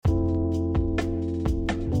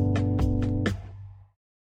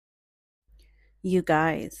You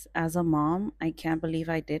guys, as a mom, I can't believe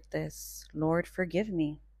I did this. Lord, forgive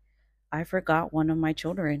me. I forgot one of my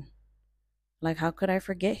children. Like, how could I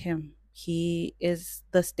forget him? He is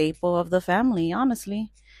the staple of the family,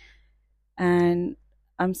 honestly. And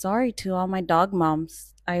I'm sorry to all my dog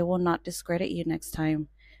moms. I will not discredit you next time.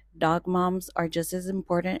 Dog moms are just as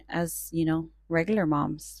important as, regular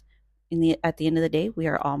moms. At the end of the day, we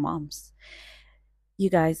are all moms. You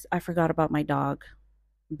guys, I forgot about my dog,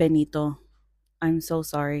 Benito. I'm so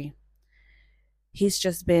sorry. He's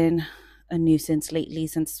just been a nuisance lately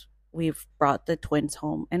since we've brought the twins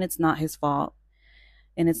home, and it's not his fault,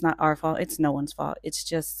 and it's not our fault. It's no one's fault. It's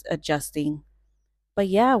just adjusting. But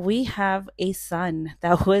yeah, we have a son.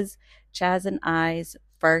 That was Chaz and I's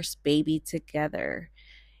first baby together.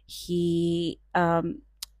 He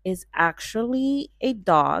is actually a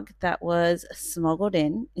dog that was smuggled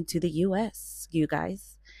into the US, you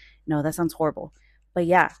guys. No, that sounds horrible. But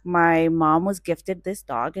yeah, my mom was gifted this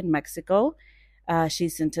dog in Mexico. She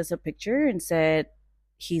sent us a picture and said,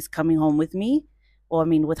 he's coming home with me. Well, I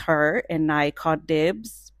mean, with her. And I called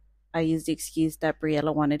dibs. I used the excuse that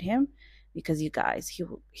Briella wanted him because you guys,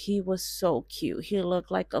 he was so cute. He looked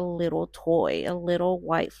like a little toy, a little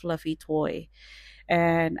white fluffy toy,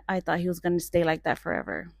 and I thought he was going to stay like that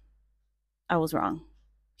forever. I was wrong.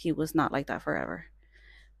 He was not like that forever.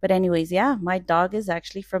 But anyways, yeah, my dog is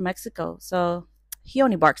actually from Mexico, so he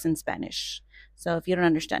only barks in Spanish. So if you don't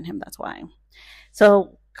understand him, that's why.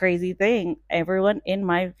 So crazy thing, everyone in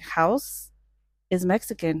my house is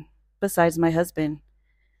Mexican besides my husband.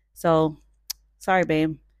 So sorry,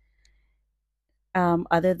 babe.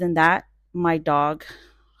 Other than that, my dog,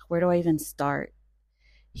 where do I even start?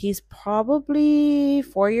 He's probably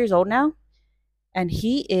 4 years old now, and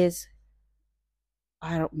he is,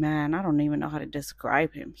 I don't even know how to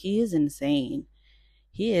describe him. He is insane.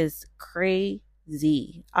 He is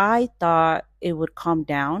crazy. I thought it would calm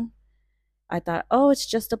down. I thought, oh, it's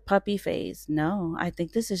just a puppy phase. No, I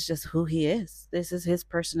think this is just who he is. This is his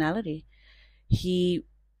personality. He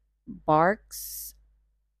barks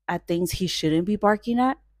at things he shouldn't be barking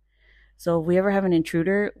at. So if we ever have an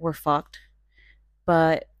intruder, we're fucked.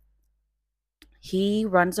 But he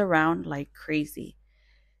runs around like crazy.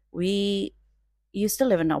 We used to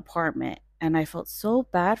live in an apartment, and I felt so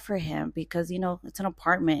bad for him because, it's an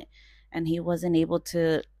apartment and he wasn't able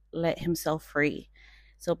to let himself free.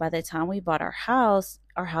 So by the time we bought our house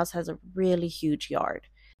has a really huge yard.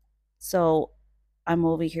 So I'm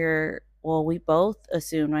over here. Well, we both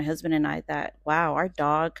assumed, my husband and I, that, wow, our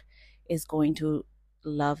dog is going to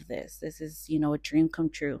love this. This is, a dream come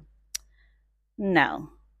true. No,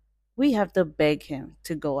 we have to beg him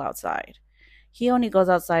to go outside. He only goes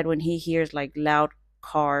outside when he hears like loud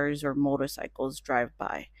cars or motorcycles drive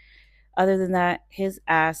by. Other than that, his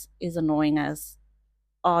ass is annoying us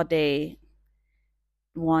all day,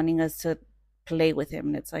 wanting us to play with him.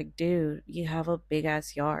 And it's like, dude, you have a big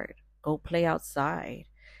ass yard. Go play outside.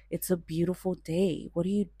 It's a beautiful day. What are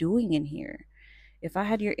you doing in here? If I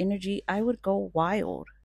had your energy, I would go wild.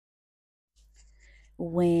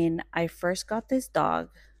 When I first got this dog,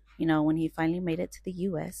 when he finally made it to the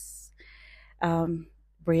US, um,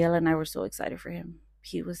 Brielle and I were so excited for him.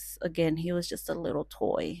 He was just a little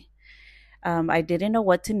toy. I didn't know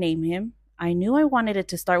what to name him. I knew I wanted it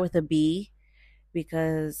to start with a B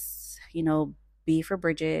because, B for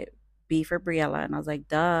Bridget, B for Briella. And I was like,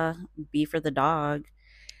 duh, B for the dog.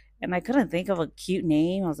 And I couldn't think of a cute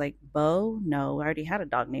name. I was like, Bo? No, I already had a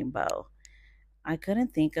dog named Bo. I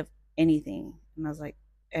couldn't think of anything. And I was like,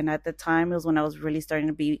 and at the time, it was when I was really starting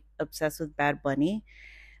to be obsessed with Bad Bunny.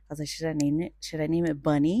 I was like, should I name it? Should I name it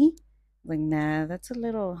Bunny? Like, nah, that's a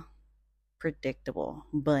little predictable.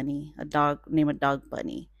 Bunny, name a dog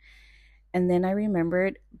Bunny. And then I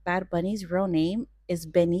remembered Bad Bunny's real name is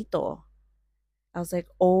Benito. I was like,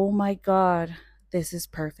 oh my God, this is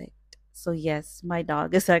perfect. So, yes, my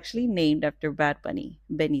dog is actually named after Bad Bunny,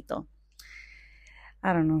 Benito.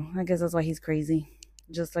 I don't know. I guess that's why he's crazy.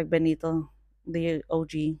 Just like Benito, the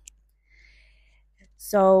OG.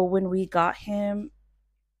 So, when we got him,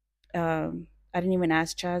 I didn't even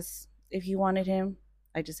ask Chaz if he wanted him.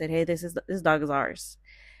 I just said, "Hey, this dog is ours."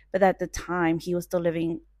 But at the time, he was still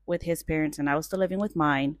living with his parents, and I was still living with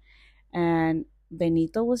mine. And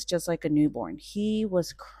Benito was just like a newborn. He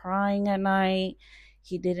was crying at night.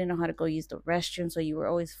 He didn't know how to go use the restroom, so you were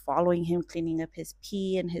always following him, cleaning up his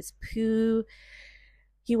pee and his poo.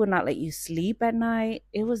 He would not let you sleep at night.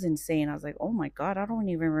 It was insane. I was like, "Oh my God, I don't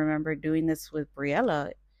even remember doing this with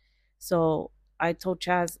Briella." So I told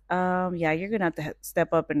Chaz, yeah, you're gonna have to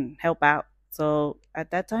step up and help out. So at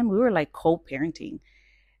that time, we were like co-parenting.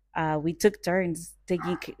 We took turns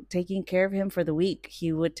taking care of him for the week.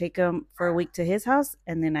 He would take him for a week to his house,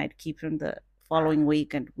 and then I'd keep him the following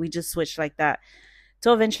week, and we just switched like that.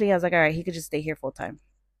 So eventually, I was like, all right, he could just stay here full time.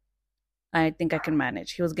 I think I can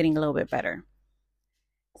manage. He was getting a little bit better.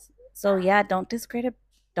 So yeah, don't discredit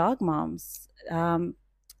dog moms.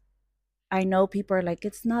 I know people are like,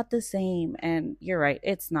 it's not the same, and you're right,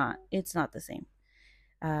 it's not. It's not the same.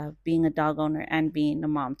 Being a dog owner and being a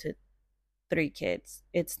mom to three kids,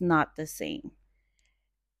 it's not the same.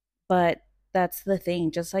 But that's the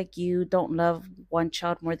thing. Just like you don't love one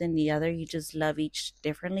child more than the other, you just love each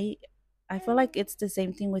differently. I feel like it's the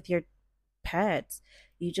same thing with your pets.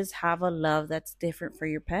 You just have a love that's different for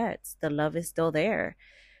your pets. The love is still there.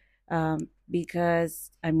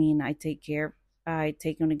 Because I mean, I take him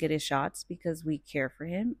to get his shots because we care for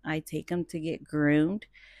him. I take him to get groomed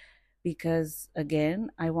because, again,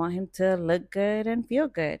 I want him to look good and feel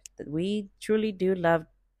good. We truly do love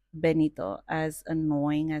Benito, as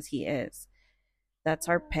annoying as he is. That's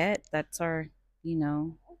our pet. That's our, you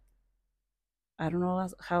know, I don't know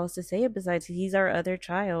how else to say it besides he's our other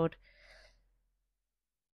child.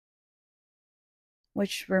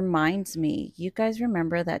 Which reminds me, you guys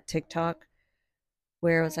remember that TikTok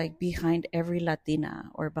where it was like behind every Latina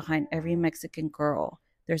or behind every Mexican girl,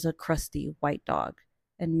 there's a crusty white dog.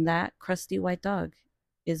 And that crusty white dog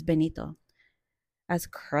is Benito. As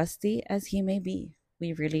crusty as he may be,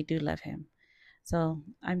 we really do love him. So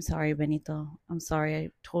I'm sorry, Benito. I'm sorry. I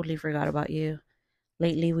totally forgot about you.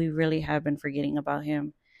 Lately, we really have been forgetting about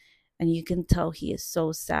him. And you can tell he is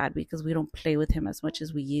so sad because we don't play with him as much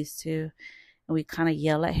as we used to. And we kind of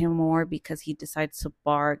yell at him more because he decides to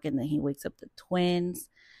bark and then he wakes up the twins.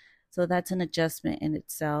 So that's an adjustment in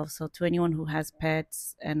itself. So to anyone who has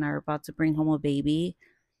pets and are about to bring home a baby,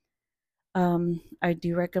 I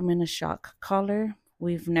do recommend a shock collar.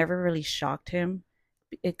 We've never really shocked him.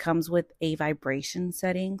 It comes with a vibration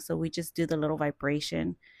setting, so we just do the little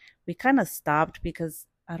vibration. We kind of stopped because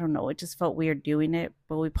I don't know, it just felt weird doing it,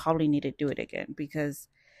 but we probably need to do it again because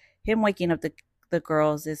him waking up the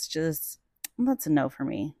girls is just that's a no for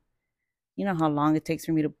me. You know how long it takes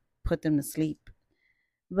for me to put them to sleep.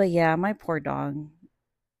 But yeah, my poor dog.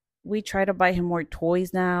 We try to buy him more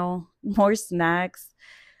toys now, more snacks.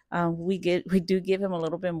 We do give him a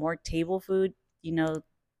little bit more table food, you know,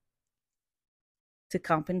 to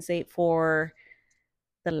compensate for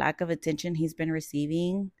the lack of attention he's been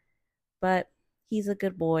receiving. But he's a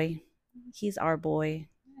good boy. He's our boy.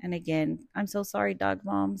 And again, I'm so sorry, dog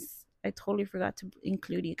moms. I totally forgot to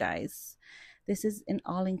include you guys. This is an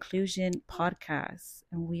all inclusion podcast,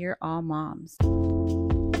 and we're all moms.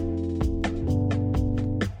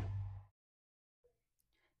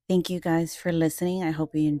 Thank you guys for listening. I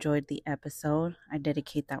hope you enjoyed the episode. I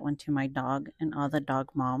dedicate that one to my dog and all the dog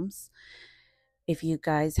moms. If you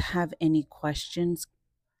guys have any questions,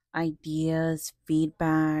 ideas,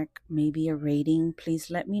 feedback, maybe a rating, please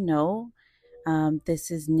let me know.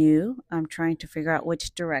 This is new. I'm trying to figure out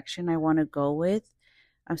which direction I want to go with.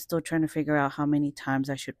 I'm still trying to figure out how many times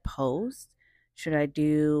I should post. Should I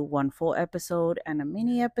do one full episode and a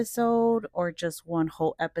mini episode, or just one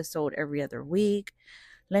whole episode every other week?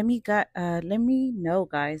 Let me know,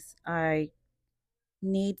 guys. I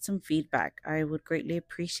need some feedback. I would greatly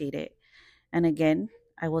appreciate it. And again,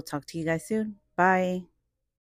 I will talk to you guys soon. Bye.